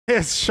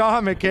It's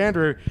Sean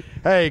McAndrew.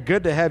 Hey,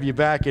 good to have you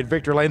back in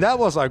Victory Lane. That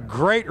was a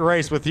great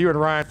race with you and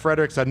Ryan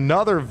Fredericks,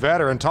 another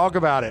veteran. Talk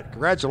about it.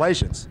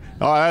 Congratulations.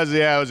 Oh,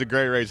 it was a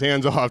great race.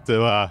 Hands off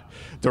to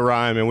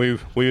Ryan, and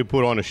we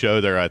put on a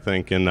show there, I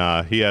think,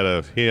 and he had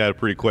a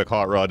pretty quick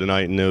hot rod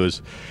tonight, and it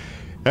was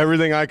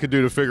everything I could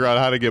do to figure out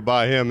how to get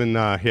by him, and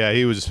yeah,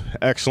 he was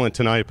excellent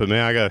tonight. But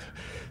man, I got to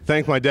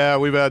thank my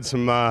dad. We've had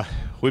some.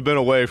 We've been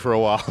away for a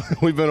while.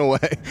 We've been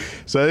away,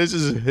 so this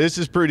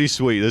is pretty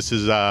sweet. This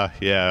is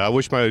yeah. I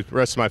wish my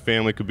rest of my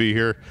family could be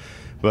here,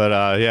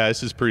 but yeah,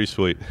 this is pretty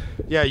sweet.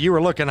 Yeah, you were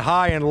looking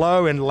high and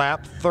low in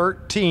lap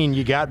 13.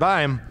 You got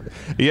by him.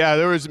 Yeah,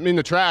 there was. I mean,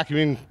 the track. I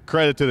mean,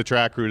 credit to the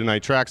track crew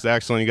tonight. Track's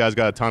excellent. You guys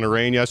got a ton of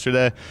rain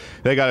yesterday.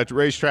 They got a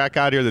racetrack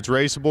out here that's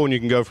raceable, and you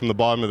can go from the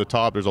bottom to the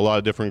top. There's a lot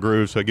of different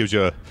grooves, so it gives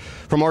you,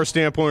 from our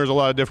standpoint, there's a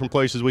lot of different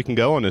places we can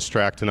go on this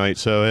track tonight.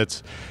 So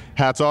it's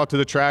hats off to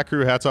the track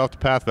crew, hats off to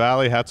Path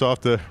Valley, hats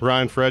off to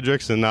Ryan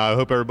Fredericks, and I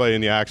hope everybody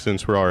in the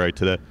accidents were all right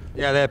today.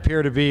 Yeah, they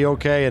appear to be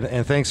okay,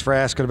 and thanks for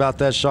asking about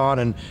that, Sean.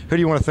 And who do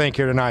you want to thank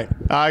here tonight?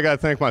 I got to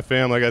thank my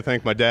family. I got to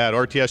thank my dad,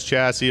 RTS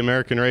Chassis,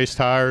 American Race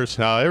Tires.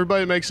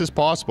 Everybody makes this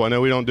possible. I know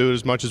we don't do it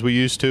as much as we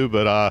used to,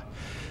 but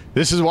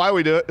this is why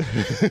we do it.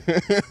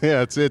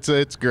 Yeah,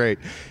 it's great,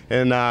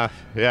 and yeah,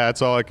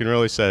 that's all I can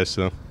really say.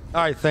 So, all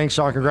right, thanks,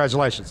 Sean.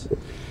 Congratulations.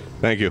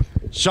 Thank you,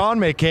 Sean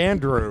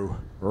McAndrew,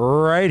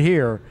 right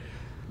here.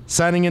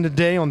 Signing in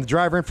today on the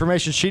driver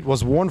information sheet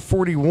was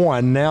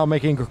 141, now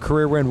making a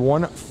career win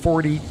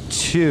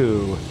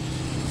 142.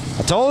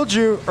 I told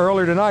you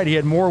earlier tonight he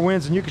had more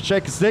wins than you could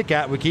shake a stick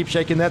at. We keep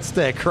shaking that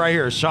stick. Right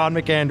here, Sean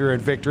McAndrew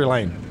in Victory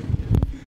Lane.